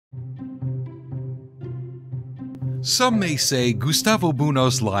Some may say Gustavo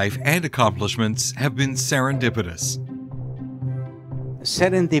Bounous' life and accomplishments have been serendipitous.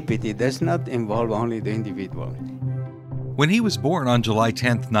 Serendipity does not involve only the individual. When he was born on July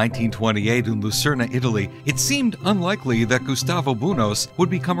 10, 1928 in Lucerna, Italy, it seemed unlikely that Gustavo Bounous would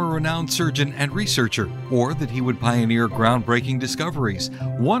become a renowned surgeon and researcher, or that he would pioneer groundbreaking discoveries,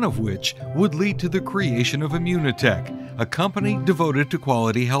 one of which would lead to the creation of Immunotec, a company devoted to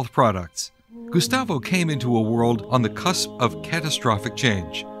quality health products. Gustavo came into a world on the cusp of catastrophic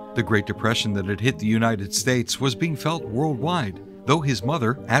change. The Great Depression that had hit the United States was being felt worldwide. Though his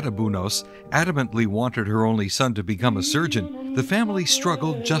mother, Ada Bounous, adamantly wanted her only son to become a surgeon, the family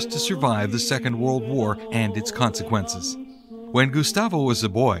struggled just to survive the Second World War and its consequences. When Gustavo was a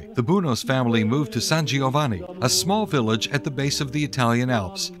boy, the Bounous family moved to San Giovanni, a small village at the base of the Italian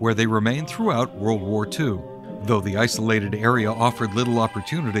Alps, where they remained throughout World War II. Though the isolated area offered little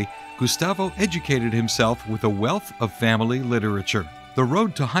opportunity, Gustavo educated himself with a wealth of family literature. The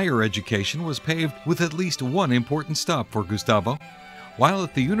road to higher education was paved with at least one important stop for Gustavo. While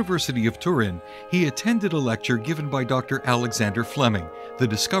at the University of Turin, he attended a lecture given by Dr. Alexander Fleming, the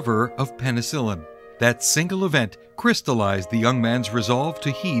discoverer of penicillin. That single event crystallized the young man's resolve to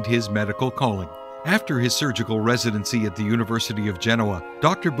heed his medical calling. After his surgical residency at the University of Genoa,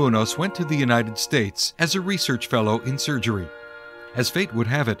 Dr. Bounous went to the United States as a research fellow in surgery. As fate would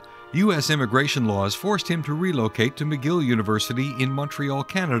have it, U.S. immigration laws forced him to relocate to McGill University in Montreal,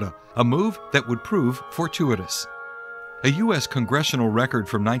 Canada, a move that would prove fortuitous. A U.S. congressional record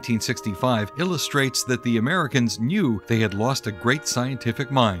from 1965 illustrates that the Americans knew they had lost a great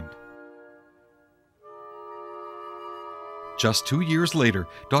scientific mind. Just 2 years later,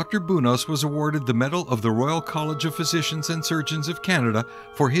 Dr. Bounous was awarded the Medal of the Royal College of Physicians and Surgeons of Canada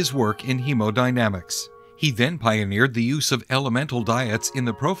for his work in hemodynamics. He then pioneered the use of elemental diets in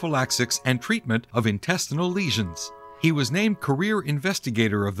the prophylaxis and treatment of intestinal lesions. He was named Career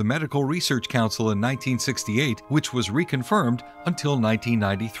Investigator of the Medical Research Council in 1968, which was reconfirmed until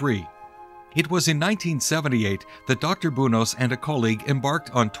 1993. It was in 1978 that Dr. Bounous and a colleague embarked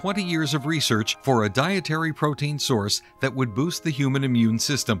on 20 years of research for a dietary protein source that would boost the human immune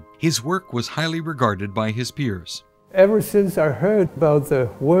system. His work was highly regarded by his peers. Ever since I heard about the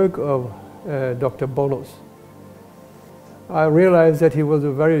work of Dr. Bounous, I realized that he was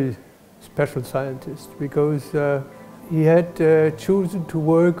a very special scientist because he had chosen to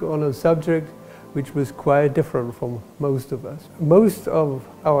work on a subject which was quite different from most of us. Most of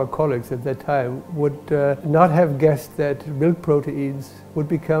our colleagues at that time would not have guessed that milk proteins would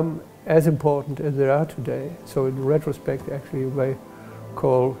become as important as they are today. So in retrospect, actually, we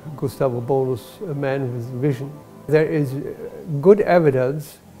call Gustavo Bounous a man with vision. There is good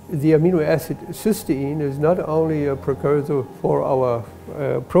evidence the amino acid cysteine is not only a precursor for our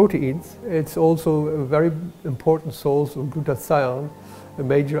proteins, it's also a very important source of glutathione, a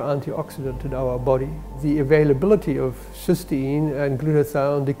major antioxidant in our body. The availability of cysteine and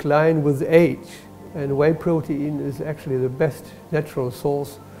glutathione decline with age, and whey protein is actually the best natural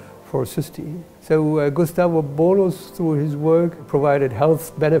source for cysteine. So Gustavo Bounous, through his work, provided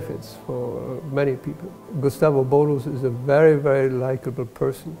health benefits for many people. Gustavo Bounous is a very, very likable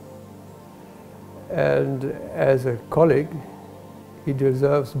person. And as a colleague, he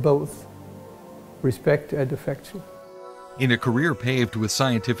deserves both respect and affection. In a career paved with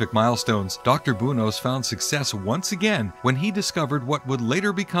scientific milestones, Dr. Bounous found success once again when he discovered what would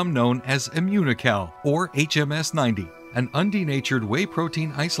later become known as Immunocal, or HMS-90, an undenatured whey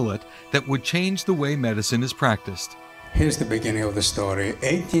protein isolate that would change the way medicine is practiced. Here's the beginning of the story.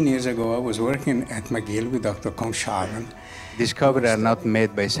 18 years ago, I was working at McGill with Dr. Conshaven. Discoveries are not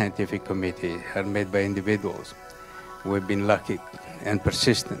made by scientific committee, are made by individuals. We've been lucky and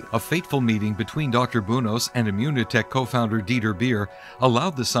persistent. A fateful meeting between Dr. Bounous and Immunotec co-founder Dieter Beer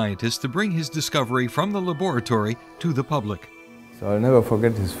allowed the scientist to bring his discovery from the laboratory to the public. So I'll never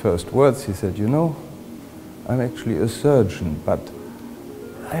forget his first words. He said, "You know, I'm actually a surgeon, but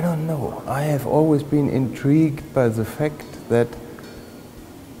I don't know. I have always been intrigued by the fact that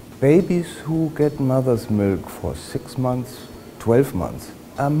babies who get mother's milk for 6 months, 12 months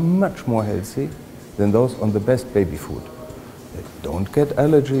are much more healthy than those on the best baby food. They don't get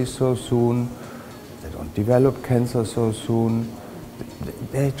allergies so soon, they don't develop cancer so soon,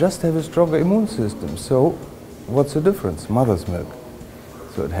 they just have a stronger immune system. So what's the difference? Mother's milk.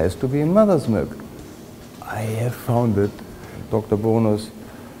 So it has to be in mother's milk." I have found it, Dr. Bounous,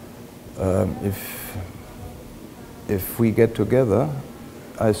 if we get together,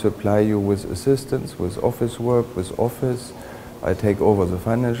 I supply you with assistance, with office work, with office. I take over the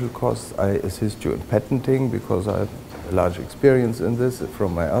financial costs. I assist you in patenting because I have a large experience in this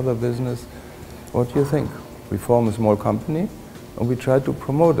from my other business. What do you think? We form a small company and we try to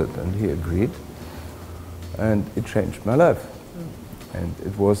promote it, and he agreed, and it changed my life. And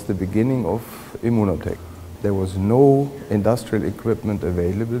it was the beginning of Immunotec. There was no industrial equipment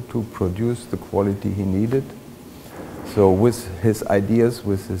available to produce the quality he needed. So with his ideas,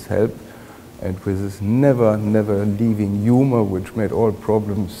 with his help, and with his never leaving humor, which made all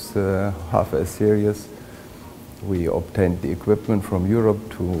problems half as serious, we obtained the equipment from Europe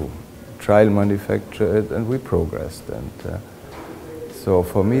to trial manufacture it, and we progressed. And so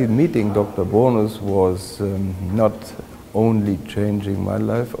for me, meeting Dr. Bounous was not only changing my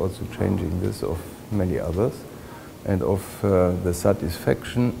life, also changing this of many others, and of the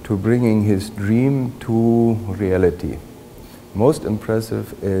satisfaction to bringing his dream to reality. Most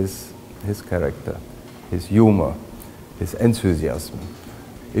impressive is his character, his humor, his enthusiasm.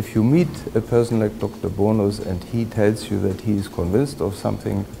 If you meet a person like Dr. Bounous and he tells you that he is convinced of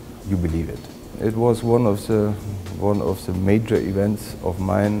something, you believe it. It was one of the major events of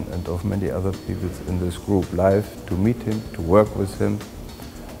mine and of many other people in this group life, to meet him, to work with him,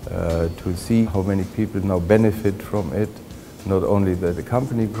 to see how many people now benefit from it. Not only that the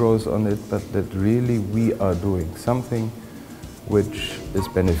company grows on it, but that really we are doing something which is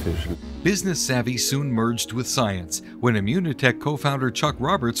beneficial. Business savvy soon merged with science when Immunotec co-founder Chuck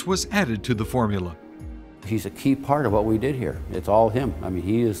Roberts was added to the formula. He's a key part of what we did here. It's all him. I mean,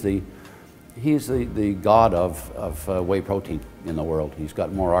 he's the god of whey protein in the world. He's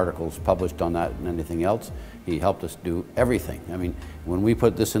got more articles published on that than anything else. He helped us do everything. I mean, when we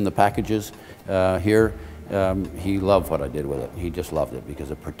put this in the packages here, he loved what I did with it. He just loved it because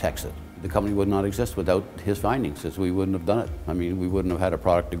it protects it. The company would not exist without his findings, as we wouldn't have done it. I mean, we wouldn't have had a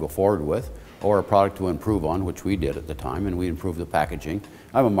product to go forward with, or a product to improve on, which we did at the time, and we improved the packaging.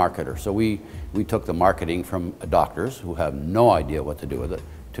 I'm a marketer, so we took the marketing from doctors who have no idea what to do with it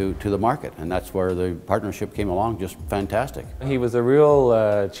to the market, and that's where the partnership came along, just fantastic. He was a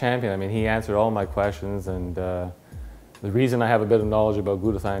real champion. I mean, he answered all my questions, and the reason I have a bit of knowledge about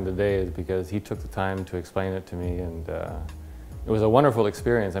glutathione today is because he took the time to explain it to me, and it was a wonderful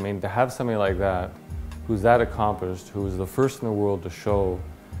experience. I mean, to have somebody like that, who's that accomplished, who was the first in the world to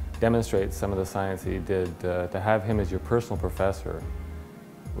demonstrate some of the science that he did, to have him as your personal professor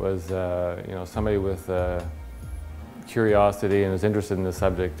was, you know, somebody with curiosity and was interested in the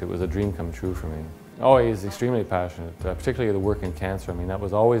subject. It was a dream come true for me. Oh, he's extremely passionate, particularly the work in cancer. I mean, that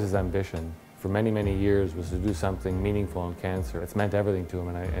was always his ambition for many, many years, was to do something meaningful in cancer. It's meant everything to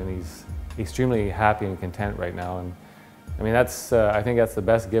him, and he's extremely happy and content right now. And I mean, I think that's the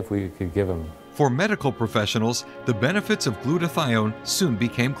best gift we could give him. For medical professionals, the benefits of glutathione soon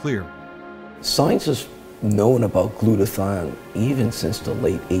became clear. Science has known about glutathione even since the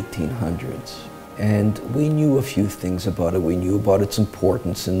late 1800s. And we knew a few things about it. We knew about its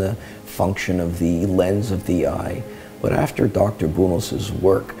importance in the function of the lens of the eye. But after Dr. Bounous'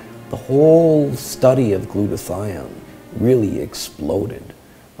 work, the whole study of glutathione really exploded.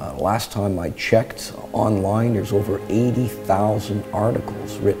 Last time I checked online, there's over 80,000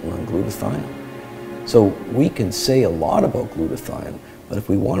 articles written on glutathione. So we can say a lot about glutathione, but if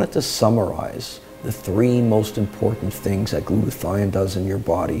we wanted to summarize the three most important things that glutathione does in your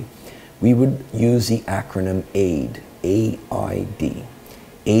body, we would use the acronym AID, A-I-D.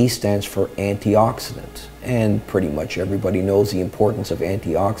 A stands for antioxidant, and pretty much everybody knows the importance of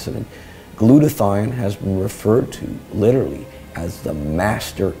antioxidant. Glutathione has been referred to literally as the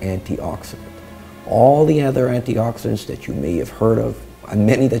master antioxidant. All the other antioxidants that you may have heard of, and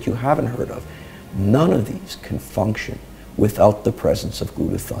many that you haven't heard of, none of these can function without the presence of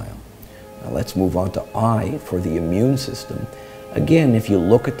glutathione. Now let's move on to I for the immune system. Again, if you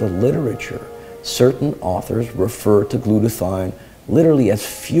look at the literature, certain authors refer to glutathione literally as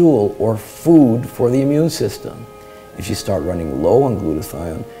fuel or food for the immune system. If you start running low on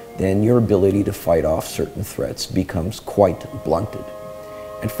glutathione, then your ability to fight off certain threats becomes quite blunted.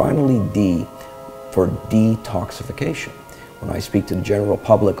 And finally, D for detoxification. When I speak to the general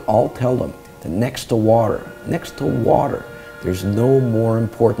public, I'll tell them that next to water, there's no more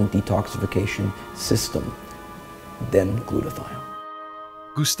important detoxification system than glutathione.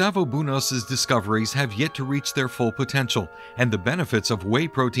 Gustavo Bounous' discoveries have yet to reach their full potential, and the benefits of whey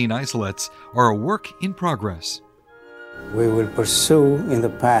protein isolates are a work in progress. We will pursue in the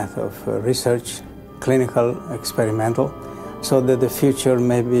path of research, clinical, experimental, so that the future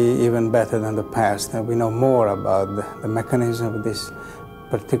may be even better than the past. And we know more about the mechanism of this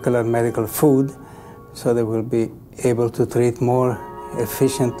particular medical food, so that we'll be able to treat more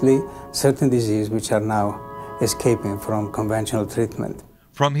efficiently certain diseases which are now escaping from conventional treatment.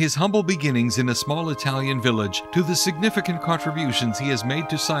 From his humble beginnings in a small Italian village to the significant contributions he has made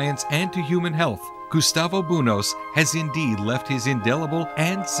to science and to human health, Gustavo Bounous has indeed left his indelible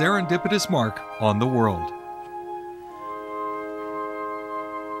and serendipitous mark on the world.